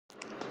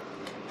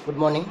Good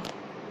morning.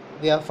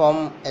 We are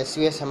from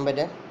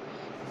svsembedded.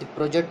 The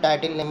project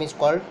title name is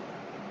called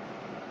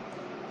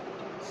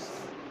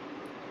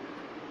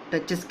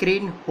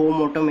Touchscreen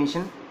Home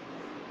Automation.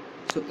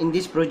 So in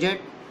this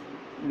project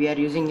we are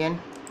using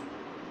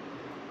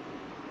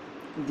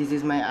this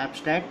is my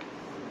abstract.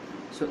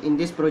 So in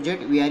this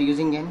project we are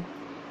using an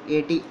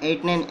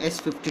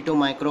 89S52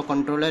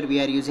 microcontroller.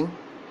 We are using,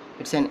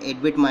 it's an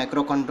 8-bit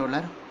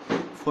microcontroller,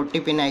 40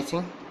 pin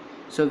IC.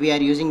 So we are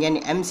using an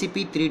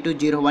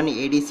MCP3201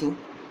 ADC,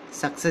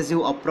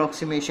 successive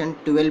approximation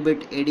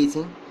 12-bit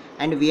ADC,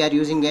 and we are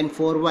using an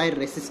 4-wire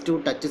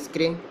resistive touch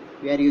screen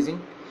we are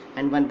using,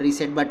 and one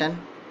reset button,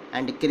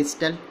 and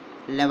crystal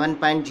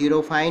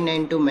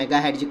 11.0592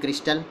 megahertz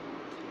crystal,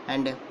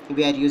 and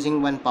we are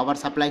using one power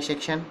supply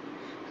section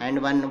and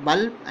one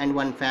bulb and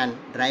one fan,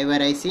 driver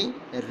IC,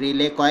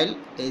 relay coil,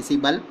 AC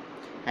bulb,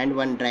 and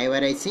one driver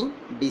IC,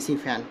 DC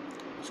fan.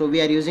 So we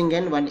are using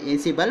one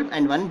AC bulb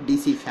and one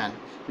DC fan.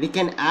 We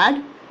can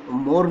add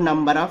more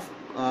number of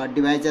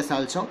devices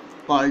also,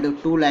 called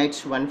 2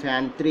 lights 1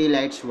 fan, 3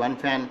 lights 1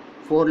 fan,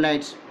 4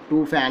 lights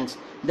 2 fans.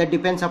 That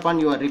depends upon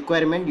your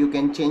requirement. You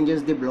can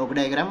changes the block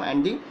diagram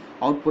and the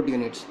output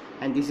units.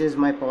 And this is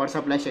my power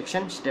supply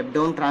section, step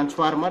down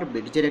transformer,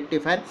 bridge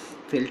rectifier,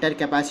 filter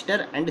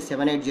capacitor, and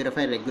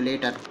 7805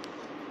 regulator.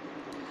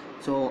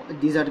 So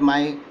these are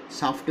my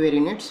software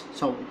units,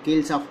 so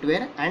Kill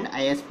software and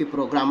ISP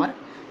programmer.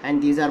 And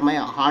these are my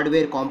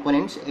hardware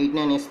components: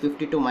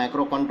 89S52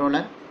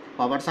 microcontroller,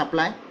 power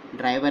supply,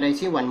 driver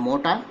IC, one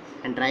motor,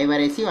 and driver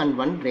IC and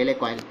one relay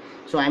coil.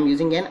 So I am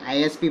using an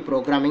ISP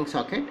programming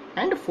socket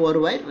and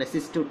 4-wire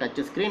resistive touch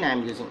screen I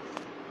am using.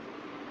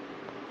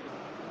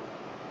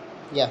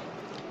 Yeah,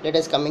 let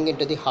us coming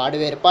into the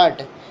hardware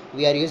part.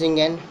 We are using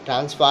an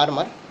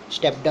transformer,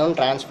 step down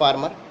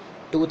transformer,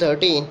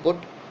 230 input,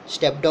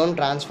 step down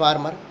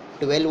transformer,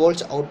 12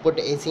 volts output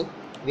AC.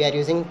 We are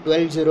using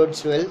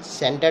 12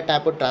 center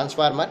tapped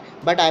transformer,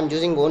 but I am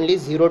using only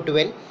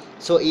 012.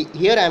 So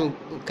here I am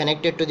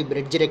connected to the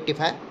bridge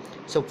rectifier.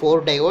 So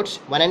 4 diodes,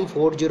 1 and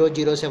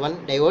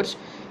 4007 diodes.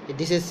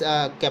 This is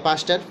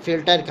capacitor,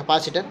 filter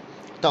capacitor,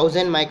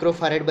 1000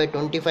 microfarad by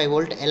 25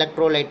 volt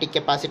electrolytic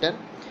capacitor.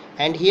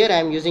 And here I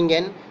am using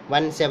an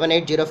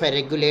 17805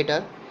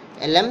 regulator,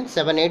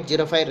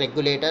 LM7805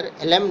 regulator,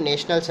 LM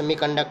National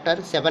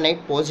Semiconductor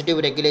 78 positive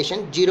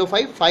regulation,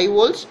 5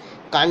 volts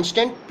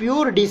constant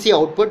pure DC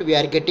output we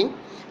are getting.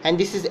 And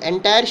this is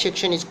entire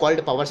section is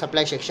called power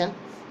supply section.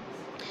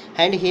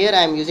 And here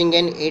I am using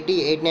an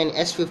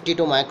 8089S52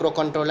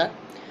 microcontroller,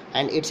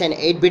 and it's an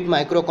 8-bit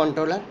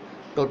microcontroller,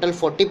 total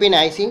 40 pin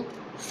IC,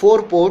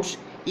 4 ports,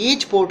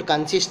 each port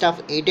consists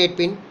of 8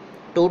 pin,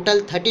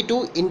 total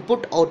 32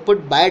 input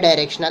output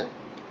bidirectional,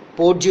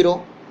 port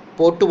 0,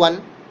 port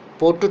 1,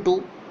 port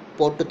 2,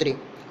 port 3.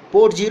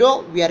 Port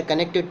 0 we are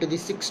connected to the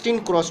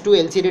 16x2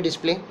 LCD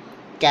display,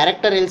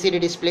 character LCD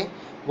display.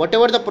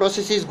 Whatever the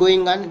process is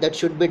going on, that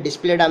should be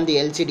displayed on the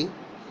LCD.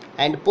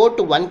 And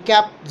port 1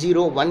 cap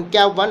 0, 1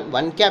 cap 1,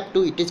 1 cap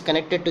 2, it is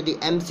connected to the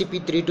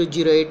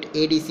MCP3208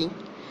 ADC,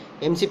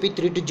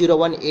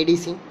 MCP3201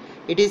 ADC.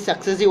 It is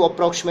successive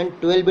approximate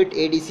 12-bit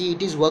ADC.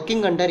 It is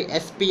working under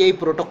SPI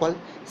protocol,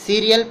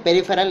 serial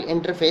peripheral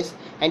interface,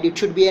 and it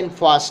should be an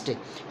fast.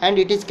 And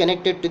it is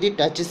connected to the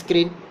touch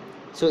screen.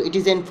 So it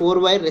is an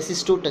 4-wire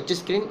resistive touch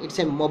screen. It's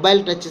a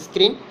mobile touch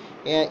screen.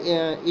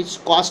 It's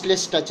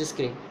costless touch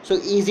screen, so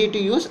easy to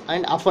use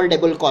and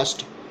affordable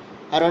cost,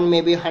 around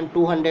maybe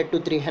 200 to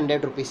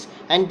 300 rupees.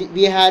 And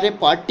we have a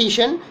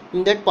partition.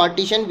 In that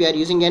partition we are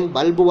using an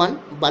bulb 1,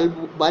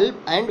 bulb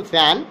and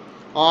fan,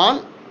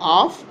 on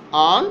off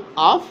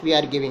we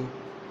are giving.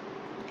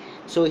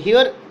 So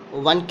here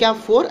 1 cap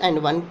 4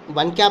 and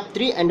 1 cap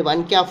 3 and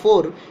 1 cap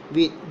 4,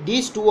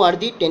 these two are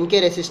the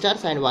 10k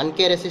resistors and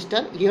 1k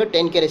resistor. Here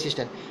 10k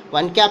resistor,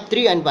 1 cap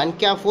 3 and 1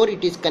 cap 4,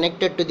 it is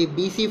connected to the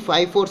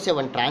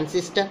BC547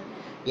 transistor,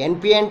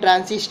 NPN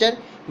transistor.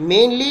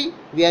 Mainly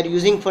we are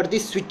using for the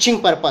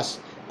switching purpose,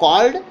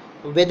 called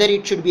whether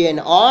it should be an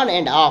on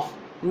and off,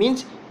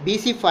 means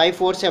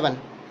BC547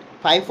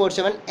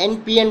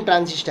 NPN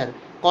transistor,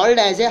 called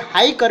as a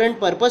high current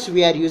purpose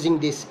we are using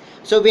this.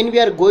 So when we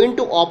are going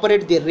to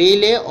operate the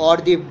relay or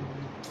the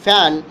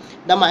fan,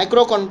 the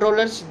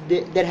microcontrollers,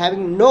 they're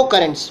having no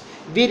currents.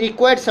 We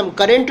require some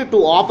current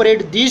to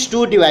operate these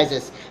two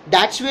devices.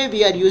 That's why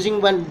we are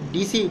using one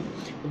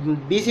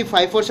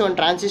BC547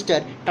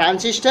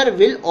 transistor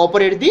will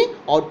operate the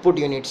output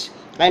units.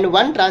 And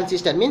one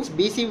transistor means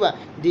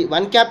the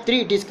 1 cap 3,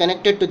 it is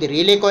connected to the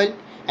relay coil,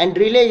 and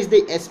relay is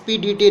the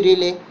SPDT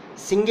relay,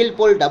 single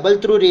pole double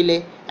through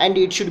relay, and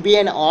it should be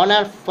an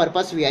on-off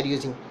purpose we are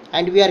using.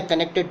 And we are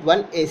connected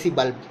one AC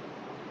bulb.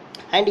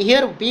 And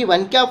here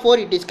P1 cap 4,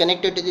 it is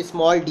connected to the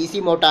small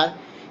DC motor.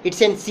 It's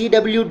an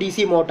CW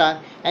DC motor,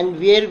 and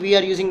where we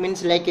are using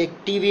means like a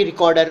TV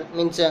recorder,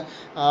 means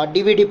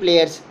DVD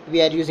players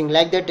we are using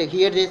like that.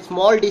 Here the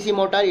small DC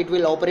motor, it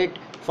will operate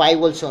 5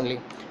 volts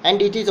only,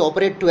 and it is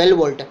operate 12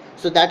 volt.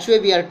 So that's why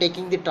we are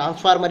taking the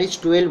transformer is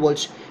 12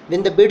 volts.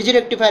 When the bridge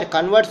rectifier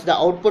converts the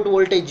output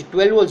voltage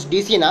 12 volts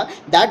DC,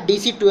 that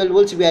DC 12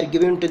 volts we are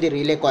giving to the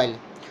relay coil.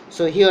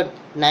 So here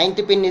 9th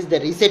pin is the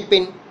reset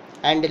pin,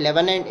 and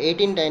 11 and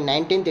 18th and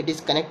 19th it is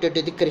connected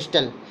to the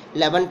crystal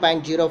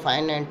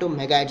 11.0592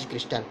 megahertz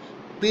crystal.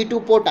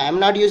 P2 port I am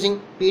not using,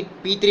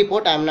 P3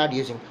 port I am not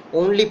using,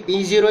 only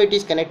P0 it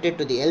is connected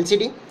to the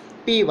LCD.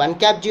 P 1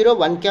 cap 0,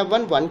 1 cap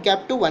 1, 1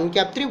 cap 2, 1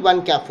 cap 3,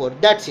 1 cap 4,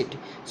 that's it.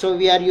 So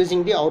we are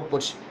using the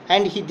outputs,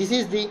 and this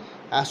is the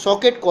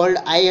socket called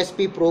ISP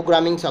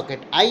programming socket.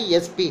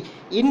 ISP,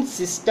 in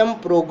system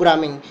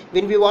programming,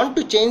 when we want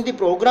to change the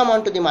program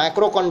onto the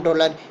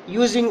microcontroller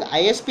using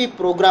ISP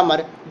programmer,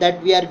 that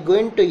we are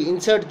going to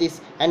insert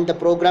this, and the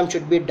program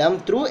should be done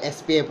through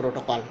SPA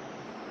protocol.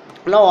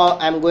 Now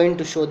I am going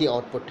to show the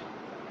output.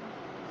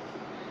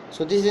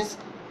 So this is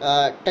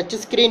touch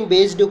screen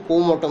based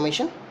home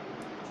automation,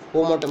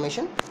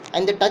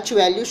 and the touch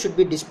value should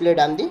be displayed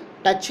on the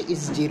touch is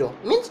 0,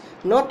 means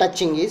no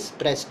touching is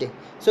pressed.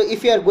 So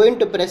if you are going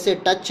to press a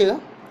touch,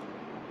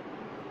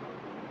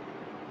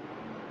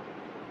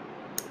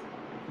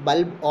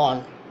 bulb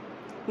on,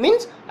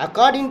 means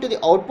according to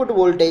the output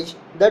voltage,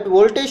 that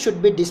voltage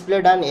should be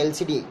displayed on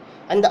LCD,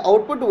 and the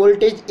output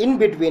voltage in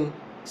between.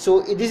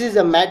 So this is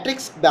a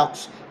matrix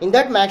box. In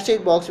that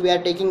matrix box we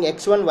are taking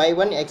x1,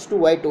 y1, x2,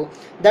 y2,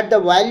 that the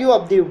value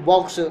of the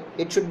box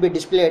it should be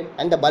displayed,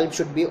 and the bulb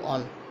should be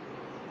on.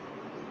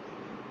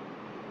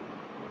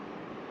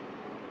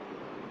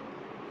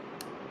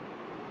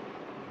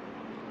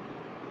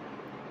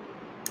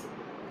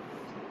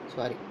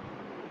 Sorry,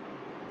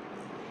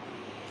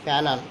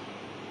 fan on,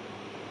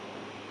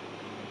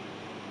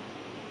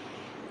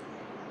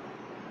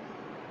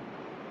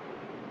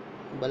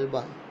 bulb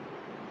on.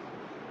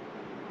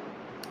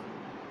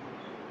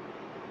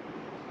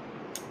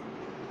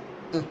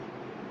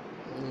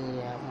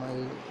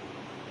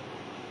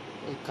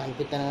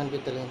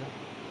 కనిపిస్తలేదు.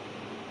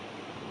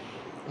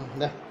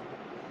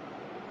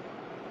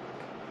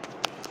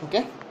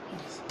 Okay,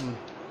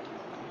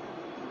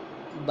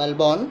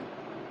 bulb on,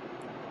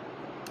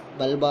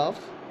 bulb off,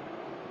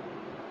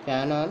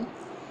 fan on,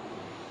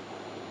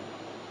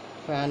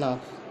 fan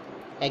off,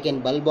 again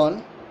bulb on,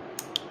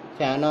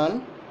 fan on.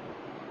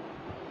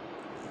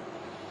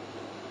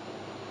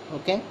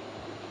 Okay,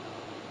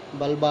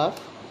 bulb off,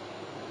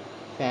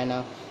 fan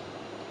off.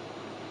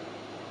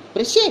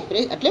 Press చేయి,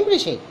 అట్లేం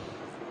press చేయి,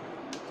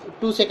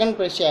 2 seconds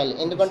press చేయాలి,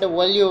 ఎందుకంటే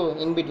value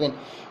in between.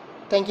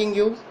 Thanking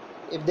you.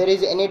 If there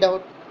is any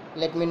doubt,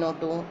 let me know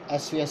to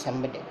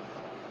svsembedded.